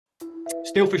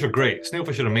Snailfish are great.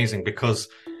 Snailfish are amazing because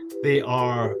they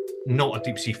are not a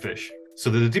deep sea fish. So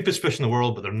they're the deepest fish in the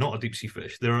world, but they're not a deep sea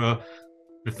fish.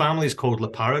 The family is called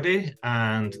Liparidae,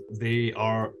 and they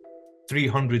are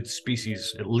 300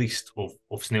 species at least of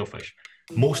snailfish.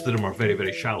 Most of them are very,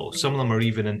 very shallow. Some of them are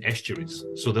even in estuaries.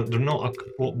 So they're not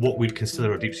what we'd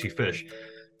consider a deep sea fish.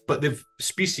 But they've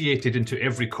speciated into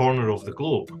every corner of the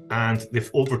globe, and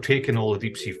they've overtaken all the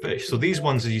deep sea fish. So these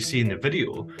ones, as you see in the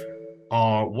video,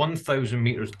 are 1,000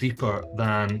 meters deeper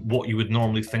than what you would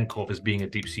normally think of as being a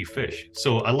deep sea fish.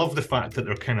 So I love the fact that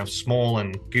they're kind of small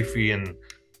and goofy and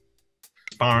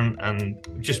transparent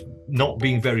and just not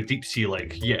being very deep sea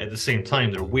like, yet at the same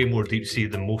time they're way more deep sea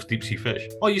than most deep sea fish.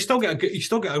 Oh, you still get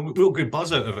a real good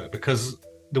buzz out of it, because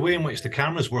the way in which the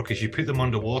cameras work is you put them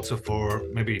underwater for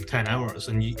maybe 10 hours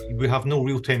and we have no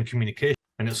real-time communication.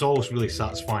 And it's always really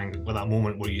satisfying with that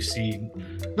moment where you see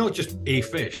not just a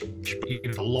fish, but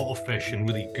even a lot of fish in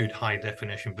really good high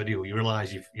definition video. You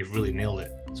realize you've really nailed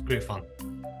it. It's great fun.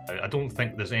 I don't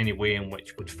think there's any way in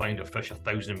which we'd find a fish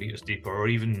 1,000 meters deeper, or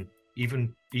even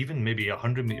maybe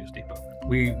 100 meters deeper.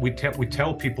 We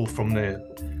tell people from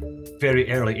the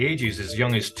very early ages, as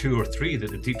young as 2 or 3,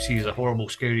 that the deep sea is a horrible,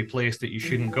 scary place that you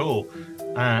shouldn't go,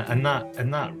 and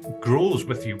that grows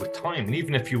with you with time. And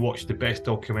even if you watch the best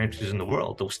documentaries in the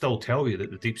world, they'll still tell you that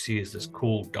the deep sea is this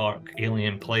cold, dark,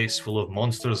 alien place full of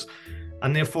monsters,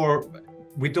 and therefore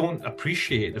we don't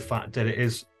appreciate the fact that it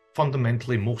is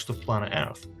fundamentally most of planet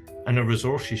Earth, and the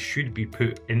resources should be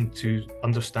put into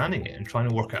understanding it and trying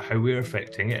to work out how we're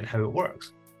affecting it and how it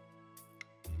works.